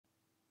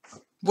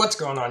What's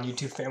going on,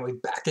 YouTube family?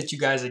 Back at you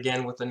guys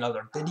again with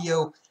another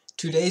video.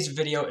 Today's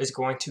video is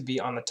going to be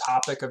on the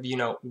topic of,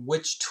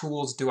 which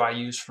tools do I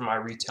use for my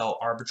retail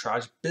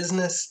arbitrage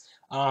business?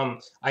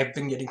 I've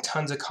been getting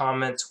tons of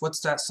comments. What's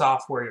that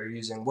software you're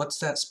using? What's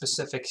that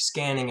specific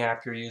scanning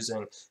app you're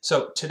using?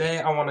 So today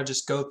I want to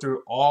just go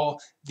through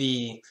all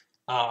the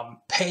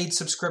paid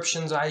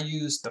subscriptions I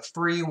use, the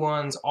free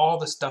ones, all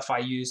the stuff I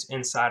use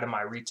inside of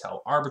my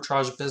retail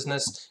arbitrage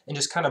business, and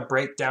just kind of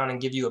break down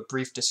and give you a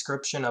brief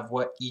description of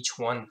what each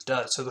one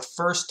does. So the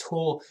first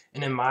tool,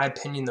 and in my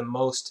opinion the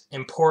most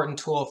important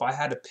tool, if I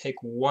had to pick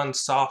one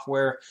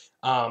software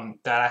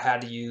that I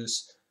had to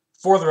use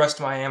for the rest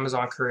of my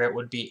Amazon career, it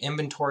would be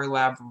Inventory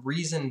Lab.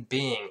 Reason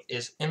being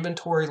is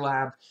Inventory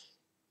Lab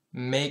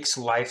makes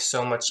life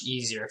so much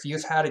easier. If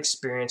you've had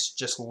experience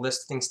just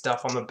listing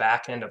stuff on the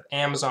back end of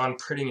Amazon,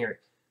 printing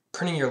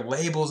your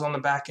labels on the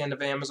back end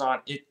of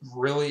Amazon, it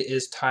really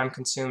is time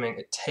consuming.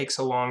 It takes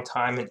a long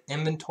time, and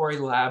Inventory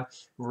Lab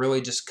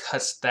really just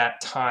cuts that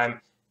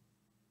time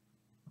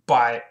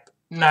by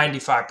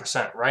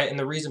 95%, right? And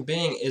the reason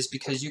being is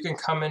because you can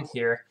come in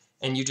here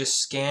and you just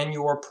scan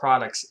your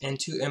products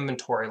into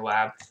Inventory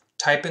Lab,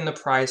 type in the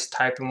price,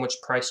 type in which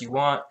price you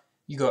want,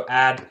 you go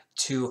add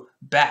to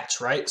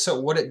batch, right? So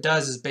what it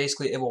does is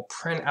basically it will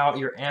print out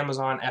your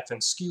Amazon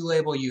FNSKU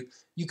label. You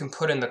can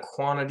put in the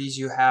quantities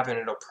you have and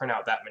it'll print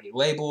out that many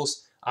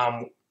labels.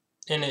 And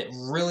it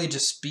really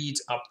just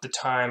speeds up the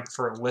time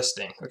for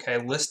listing. Okay,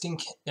 listing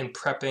and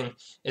prepping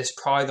is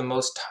probably the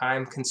most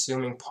time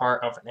consuming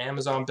part of an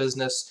Amazon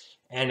business.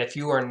 And if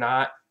you are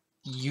not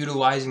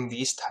utilizing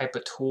these type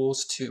of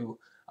tools to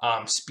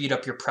speed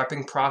up your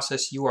prepping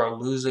process, you are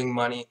losing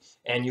money,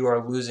 and you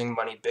are losing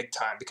money big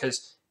time,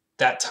 because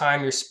that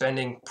time you're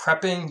spending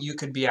prepping, you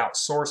could be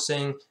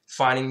outsourcing,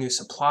 finding new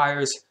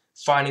suppliers,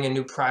 finding a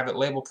new private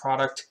label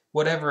product,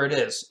 whatever it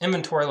is.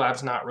 Inventory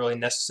Lab's not really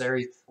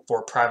necessary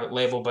for private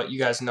label, but you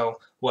guys know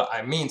what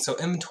I mean. So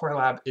Inventory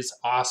Lab is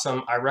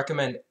awesome. I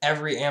recommend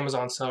every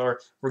Amazon seller,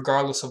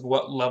 regardless of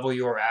what level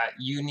you're at,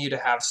 you need to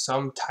have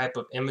some type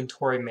of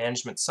inventory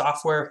management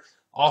software.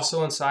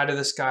 Also inside of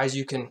this, guys,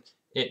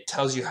 it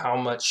tells you how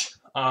much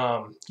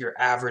your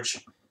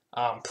average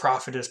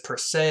profit is per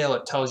sale.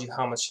 It tells you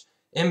how much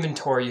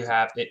inventory you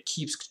have. It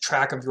keeps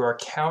track of your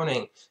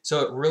accounting.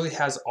 So it really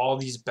has all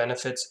these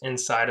benefits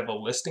inside of a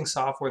listing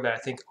software that I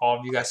think all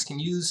of you guys can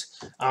use.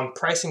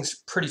 Pricing's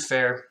pretty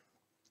fair.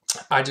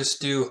 I just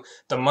do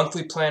the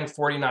monthly plan,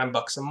 49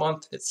 bucks a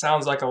month. It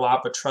sounds like a lot,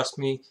 but trust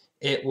me,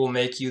 it will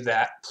make you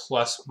that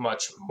plus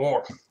much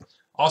more.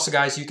 Also,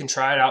 guys, you can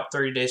try it out,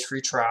 30 days free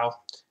trial.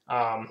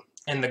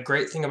 And the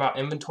great thing about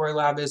Inventory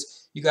Lab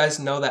is, you guys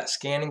know that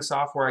scanning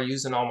software I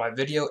use in all my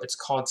video, it's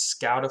called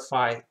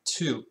Scoutify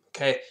 2,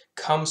 okay?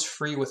 Comes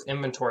free with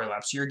Inventory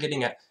Lab. So you're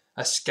getting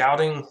a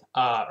scouting,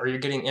 or you're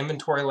getting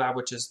Inventory Lab,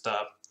 which is the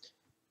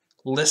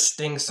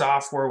listing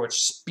software, which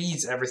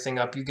speeds everything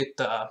up. You get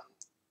the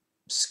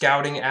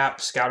scouting app,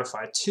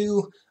 Scoutify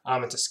 2.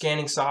 It's a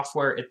scanning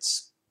software.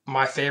 It's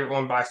my favorite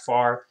one by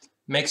far.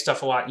 Makes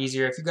stuff a lot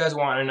easier. If you guys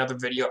want another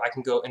video, I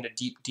can go into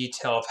deep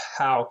detail of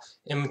how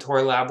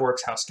Inventory Lab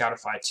works, how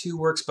Scoutify 2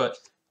 works, but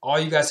all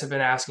you guys have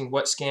been asking,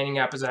 what scanning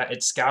app is that?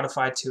 It's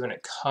Scoutify 2, and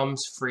it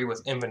comes free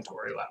with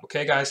Inventory Lab.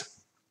 Okay, guys?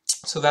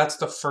 So that's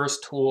the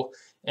first tool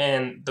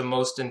and the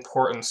most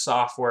important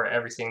software,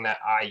 everything that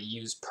I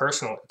use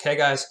personally. Okay,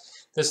 guys?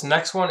 This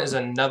next one is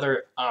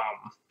another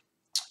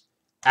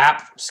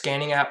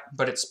scanning app,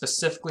 but it's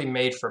specifically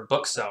made for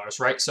booksellers,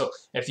 right? So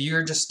if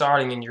you're just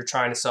starting and you're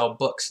trying to sell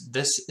books,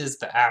 this is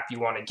the app you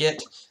want to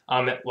get.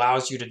 It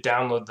allows you to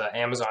download the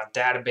Amazon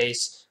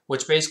database,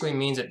 which basically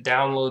means it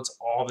downloads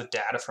all the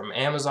data from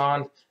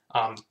Amazon,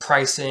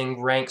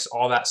 pricing, ranks,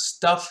 all that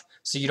stuff,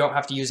 so you don't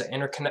have to use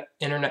an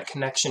internet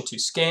connection to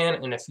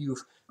scan. And if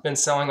you've been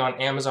selling on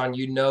Amazon,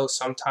 you know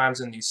sometimes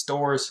in these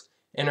stores,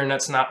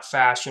 internet's not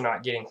fast, you're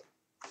not getting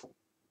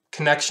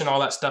connection, all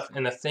that stuff.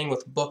 And the thing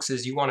with books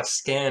is you want to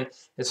scan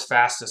as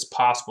fast as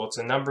possible. It's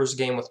a numbers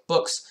game with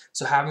books.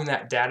 So having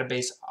that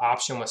database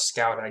option with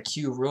Scout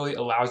IQ really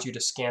allows you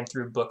to scan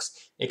through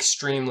books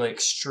extremely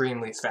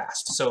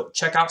fast. So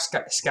check out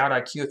Scout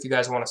IQ if you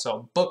guys want to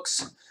sell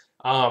books.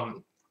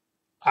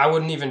 I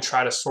wouldn't even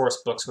try to source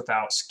books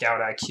without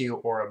Scout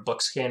IQ or a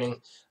book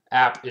scanning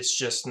app. It's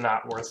just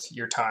not worth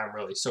your time,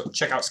 really. So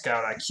check out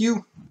Scout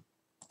IQ.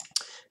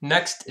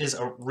 Next is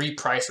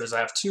repricers. I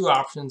have two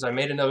options. I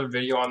made another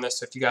video on this,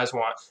 so if you guys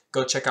want,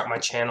 go check out my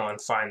channel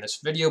and find this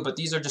video. But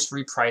these are just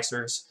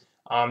repricers.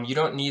 You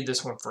don't need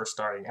this one for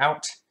starting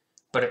out,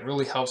 but it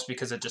really helps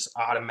because it just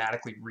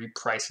automatically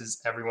reprices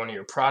every one of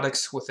your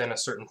products within a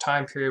certain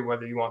time period,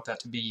 whether you want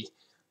that to be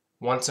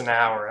once an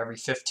hour, every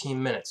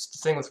 15 minutes. The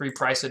thing with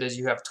Reprice It is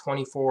you have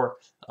 24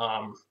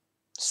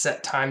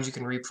 set times you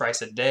can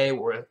reprice a day,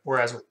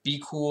 whereas with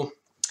Be Cool,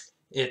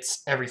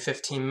 it's every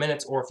 15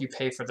 minutes, or if you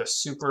pay for the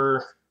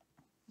super,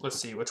 let's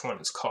see which one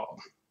it's called.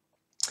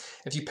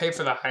 If you pay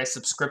for the high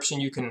subscription,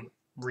 you can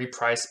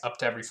reprice up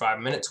to every 5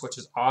 minutes, which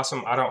is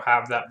awesome. I don't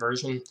have that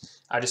version.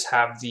 I just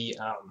have the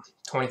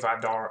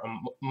 $25 a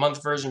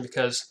month version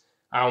because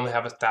I only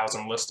have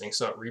 1,000 listings,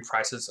 so it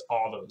reprices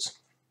all those.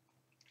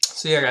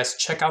 So yeah, guys,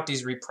 check out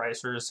these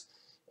repricers.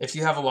 If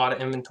you have a lot of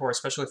inventory,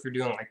 especially if you're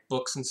doing like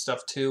books and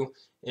stuff too,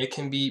 it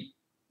can be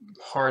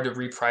hard to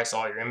reprice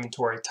all your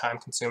inventory, time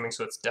consuming,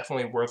 so it's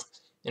definitely worth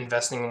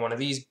investing in one of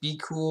these. Be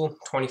Cool,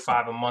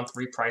 $25 a month,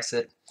 reprice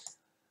it.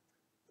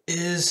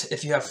 Is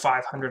if you have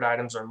 500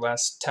 items or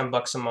less,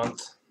 $10 a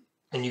month.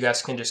 And you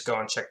guys can just go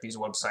and check these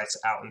websites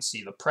out and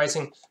see the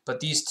pricing. But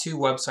these two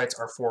websites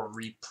are for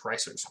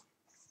repricers.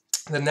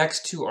 The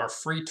next two are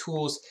free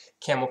tools,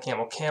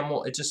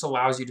 Camel. It just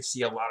allows you to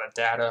see a lot of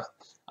data,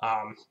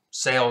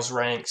 sales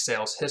rank,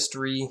 sales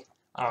history,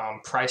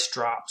 price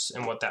drops,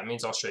 and what that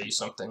means. I'll show you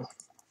something.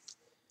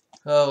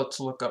 Let's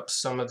look up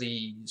some of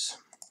these.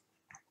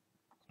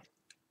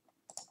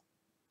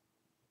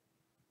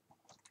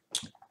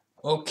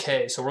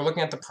 Okay, so we're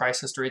looking at the price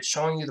history. It's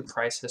showing you the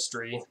price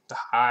history, the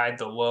high,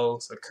 the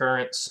lows, the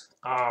currents.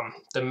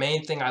 The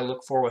main thing I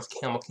look for with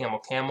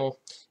Camel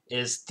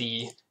is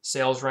the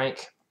sales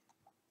rank.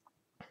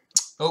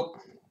 Oh,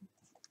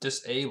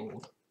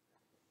 disabled.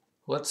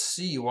 Let's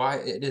see why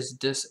it is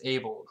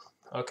disabled.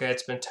 Okay,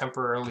 it's been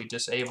temporarily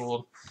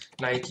disabled.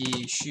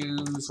 Nike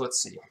shoes,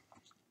 let's see.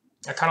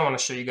 I kind of want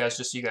to show you guys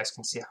just so you guys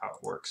can see how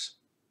it works.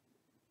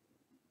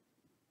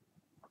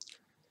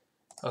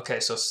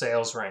 Okay, so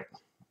sales rank.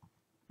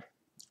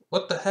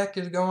 What the heck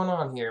is going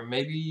on here?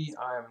 Maybe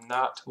I'm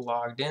not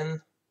logged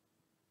in.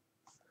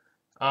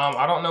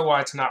 I don't know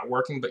why it's not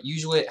working, but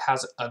usually it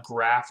has a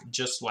graph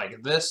just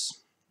like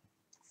this,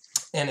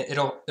 and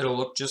it'll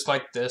look just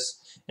like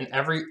this. And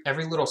every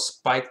little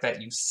spike that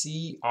you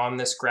see on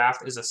this graph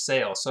is a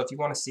sale. So if you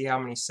want to see how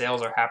many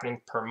sales are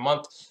happening per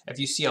month, if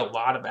you see a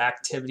lot of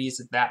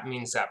activities, that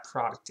means that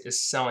product is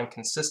selling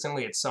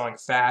consistently, it's selling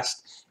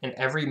fast, and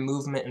every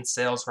movement in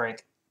sales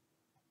rank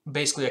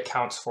basically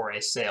accounts for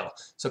a sale.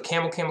 So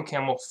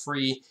Camel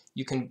free,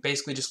 you can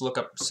basically just look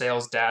up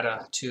sales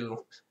data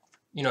to,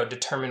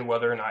 determine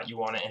whether or not you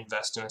want to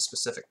invest in a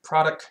specific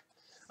product.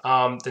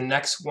 The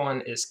next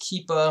one is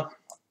Keepa.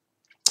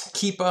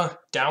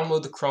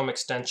 Download the Chrome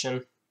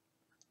extension.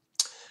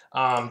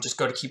 Just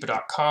go to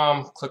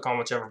keepa.com, click on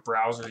whichever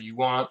browser you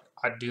want.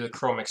 I'd do the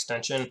Chrome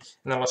extension, and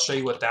then I'll show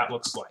you what that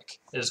looks like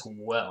as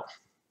well.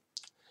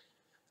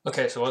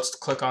 Okay, so let's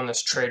click on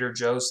this Trader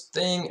Joe's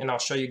thing, and I'll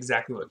show you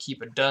exactly what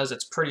Keepa does.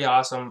 It's pretty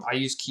awesome. I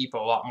use Keepa a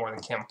lot more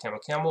than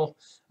Camel.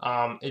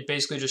 It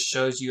basically just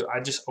shows you, I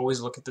just always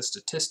look at the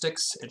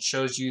statistics. It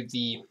shows you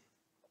the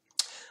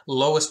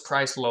lowest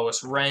price,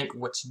 lowest rank,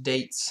 which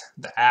dates,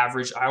 the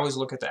average. I always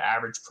look at the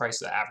average price,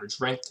 the average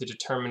rank to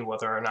determine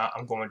whether or not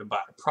I'm going to buy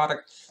a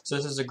product. So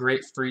this is a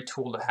great free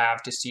tool to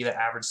have to see the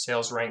average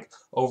sales rank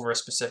over a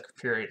specific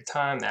period of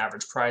time, the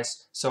average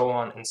price, so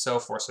on and so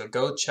forth. So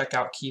go check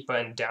out Keepa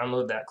and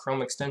download that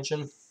Chrome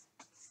extension.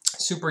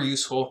 Super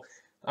useful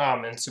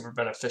and super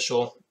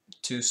beneficial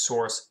to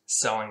source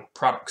selling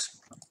products.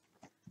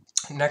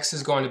 Next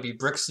is going to be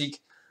BrickSeek.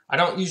 I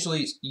don't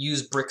usually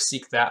use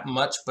BrickSeek that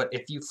much, but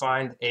if you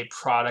find a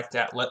product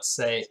at, let's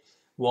say,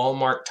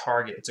 Walmart,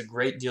 Target, it's a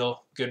great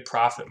deal, good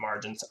profit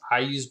margins. I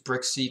use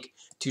BrickSeek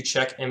to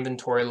check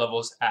inventory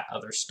levels at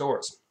other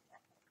stores.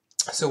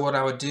 So what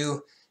I would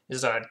do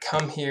is I'd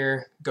come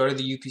here, go to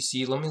the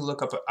UPC. Let me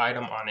look up an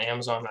item on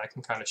Amazon that I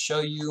can kind of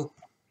show you.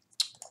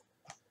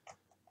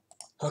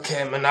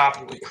 Okay,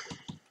 Monopoly.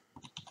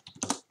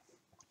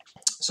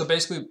 So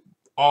basically,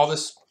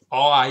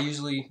 all I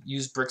usually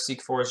use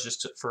BrickSeek for is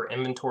just for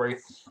inventory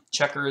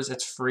checkers.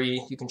 It's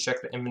free. You can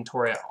check the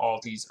inventory at all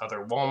these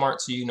other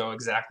Walmarts, so you know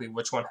exactly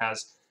which one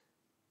has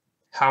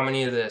how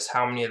many of this,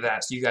 how many of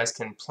that, so you guys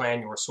can plan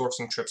your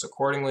sourcing trips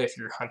accordingly if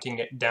you're hunting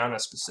it down a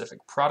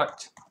specific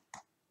product.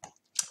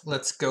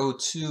 Let's go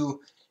to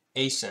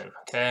ASIN.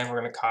 Okay, we're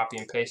going to copy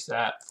and paste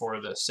that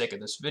for the sake of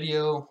this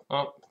video.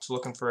 Oh, it's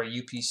looking for a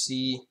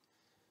UPC.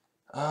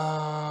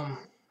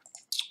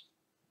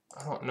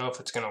 I don't know if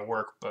it's going to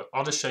work, but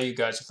I'll just show you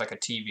guys with like a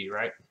TV,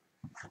 right?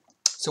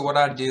 So what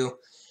I do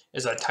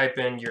is I type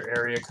in your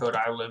area code.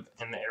 I live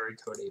in the area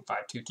code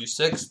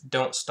 85226.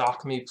 Don't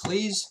stalk me,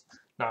 please.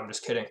 No, I'm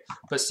just kidding.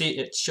 But see,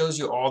 it shows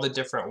you all the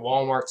different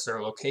Walmarts,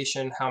 their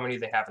location, how many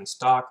they have in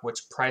stock,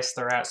 which price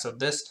they're at. So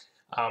this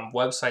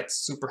website's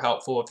super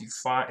helpful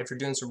if you're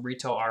doing some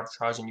retail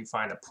arbitrage and you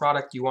find a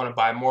product, you want to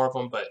buy more of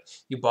them, but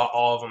you bought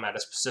all of them at a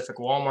specific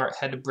Walmart.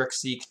 Head to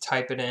BrickSeek,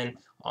 type it in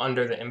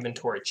under the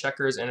inventory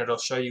checkers, and it'll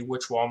show you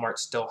which Walmart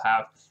still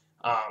have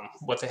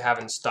what they have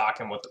in stock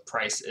and what the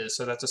price is.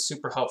 So that's a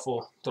super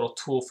helpful little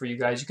tool for you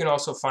guys. You can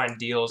also find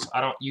deals. I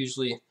don't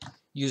usually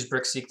use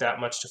BrickSeek that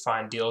much to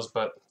find deals,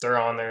 but they're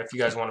on there if you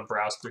guys want to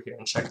browse through here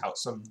and check out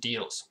some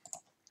deals.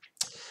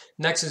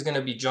 Next is going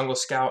to be Jungle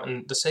Scout,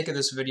 and the sake of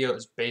this video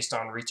is based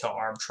on retail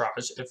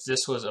arbitrage. If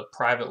this was a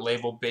private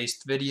label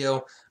based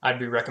video, I'd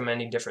be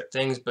recommending different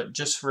things, but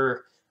just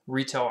for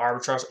retail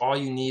arbitrage, all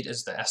you need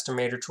is the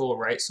estimator tool,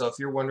 right? So if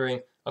you're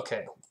wondering,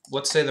 okay,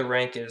 let's say the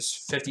rank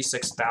is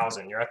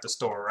 56,000, you're at the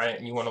store, right?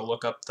 And you want to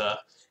look up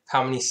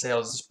how many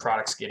sales this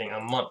product's getting a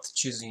month.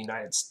 Choose the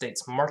United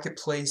States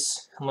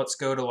marketplace, and let's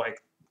go to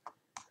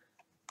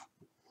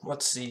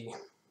let's see,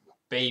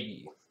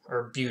 baby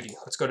or beauty.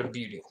 Let's go to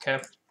beauty, okay?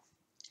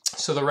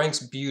 So the rank's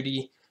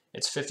beauty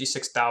It's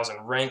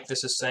 56,000 rank.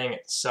 This is saying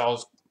it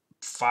sells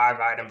 5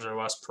 items or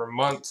less per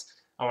month.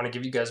 I want to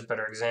give you guys a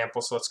better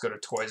example, so let's go to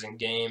toys and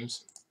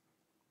games.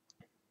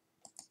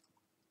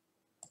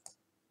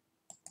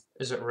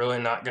 Is it really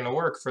not going to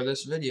work for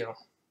this video?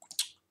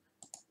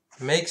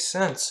 Makes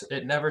sense.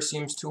 It never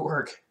seems to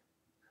work.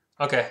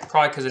 Okay,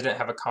 probably because it didn't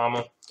have a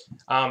comma.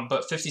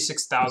 But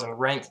 56,000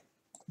 rank.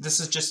 This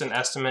is just an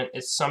estimate.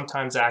 It's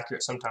sometimes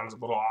accurate, sometimes a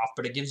little off,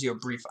 but it gives you a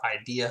brief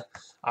idea.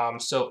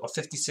 So a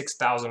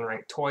 56,000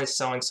 rank toy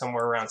selling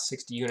somewhere around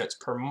 60 units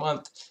per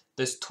month.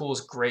 This tool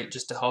is great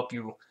just to help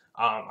you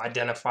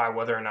identify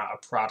whether or not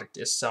a product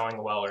is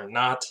selling well or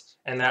not.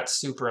 And that's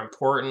super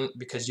important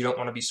because you don't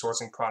want to be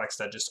sourcing products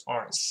that just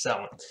aren't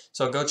selling.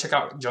 So go check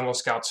out Jungle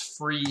Scout's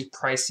free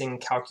pricing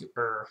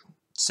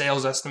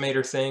sales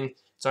estimator thing.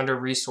 It's under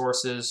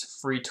resources,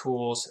 free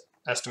tools,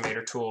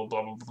 estimator tool,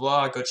 blah, blah,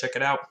 blah. Go check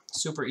it out.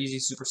 Super easy,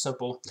 super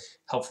simple,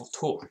 helpful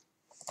tool.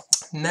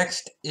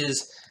 Next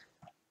is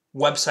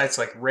websites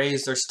like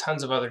Raise. There's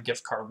tons of other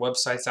gift card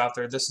websites out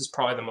there. This is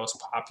probably the most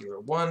popular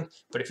one.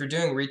 But if you're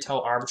doing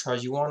retail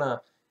arbitrage, you want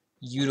to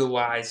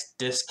utilize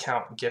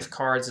discount gift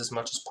cards as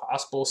much as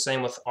possible.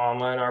 Same with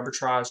online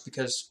arbitrage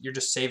because you're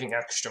just saving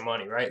extra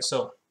money, right?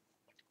 So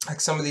like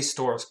some of these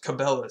stores,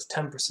 Cabela's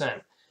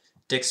 10%,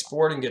 Dick's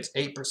Sporting Goods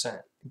 8%,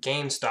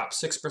 GameStop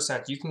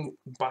 6%. You can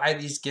buy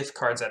these gift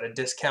cards at a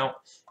discount,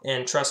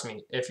 and trust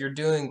me, if you're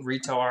doing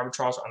retail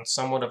arbitrage on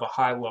somewhat of a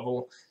high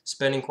level,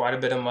 spending quite a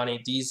bit of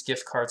money, these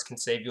gift cards can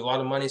save you a lot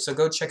of money. So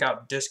go check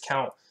out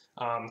discount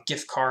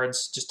gift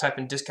cards. Just type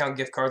in discount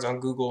gift cards on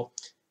Google.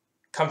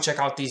 Come check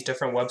out these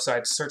different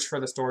websites, search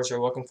for the stores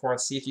you're looking for, and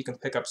see if you can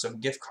pick up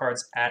some gift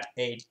cards at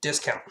a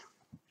discount.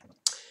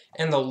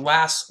 And the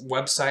last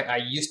website I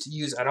used to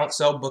use, I don't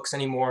sell books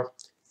anymore,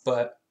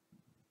 but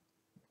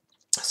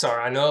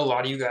sorry, I know a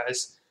lot of you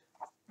guys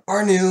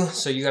are new,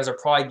 so you guys are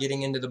probably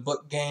getting into the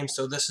book game,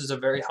 so this is a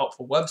very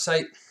helpful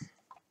website.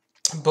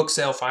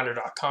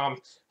 Booksalefinder.com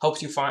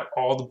helps you find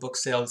all the book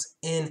sales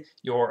in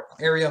your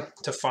area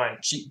to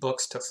find cheap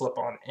books to flip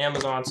on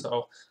Amazon.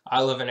 So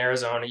I live in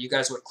Arizona. You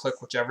guys would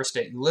click whichever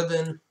state you live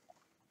in,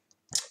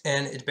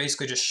 and it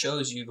basically just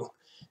shows you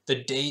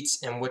the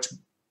dates and which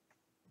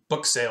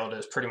book sale it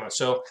is pretty much.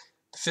 So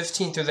the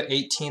 15th through the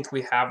 18th,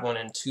 we have one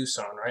in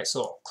Tucson, right?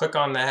 So click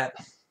on that.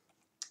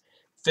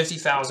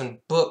 50,000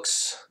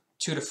 books,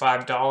 $2 to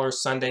 $5,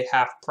 Sunday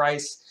half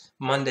price,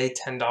 Monday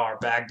 $10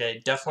 bag day.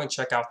 Definitely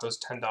check out those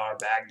 $10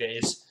 bag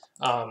days.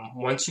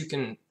 Once you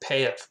can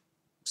pay a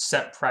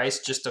set price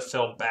just to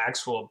fill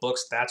bags full of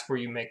books, that's where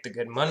you make the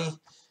good money.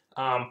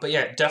 But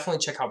yeah,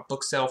 definitely check out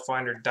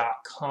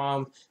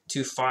booksalefinder.com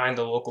to find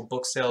the local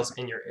book sales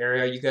in your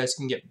area. You guys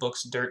can get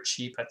books dirt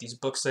cheap at these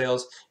book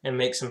sales and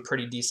make some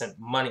pretty decent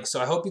money.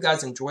 So I hope you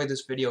guys enjoyed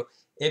this video.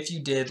 If you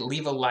did,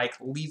 leave a like,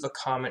 leave a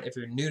comment. If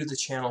you're new to the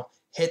channel,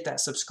 hit that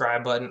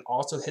subscribe button.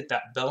 Also hit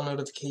that bell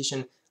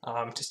notification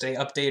to stay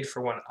updated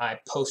for when I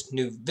post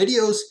new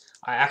videos.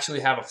 I actually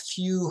have a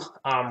few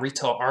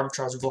retail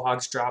arbitrage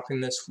vlogs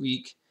dropping this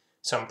week,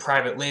 some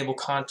private label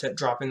content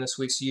dropping this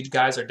week, so you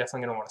guys are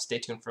definitely going to want to stay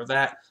tuned for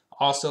that.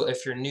 Also,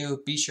 if you're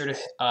new, be sure to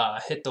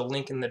hit the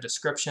link in the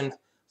description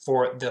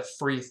for the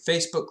free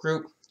Facebook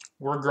group.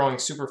 We're growing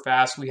super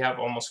fast. We have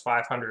almost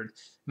 500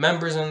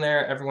 members in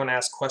there. Everyone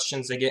asks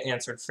questions. They get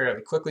answered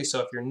fairly quickly. So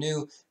if you're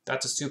new,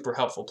 that's a super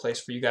helpful place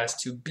for you guys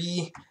to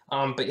be.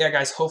 But yeah,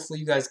 guys, hopefully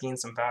you guys gained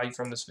some value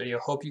from this video.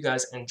 Hope you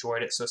guys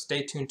enjoyed it. So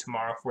stay tuned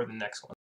tomorrow for the next one.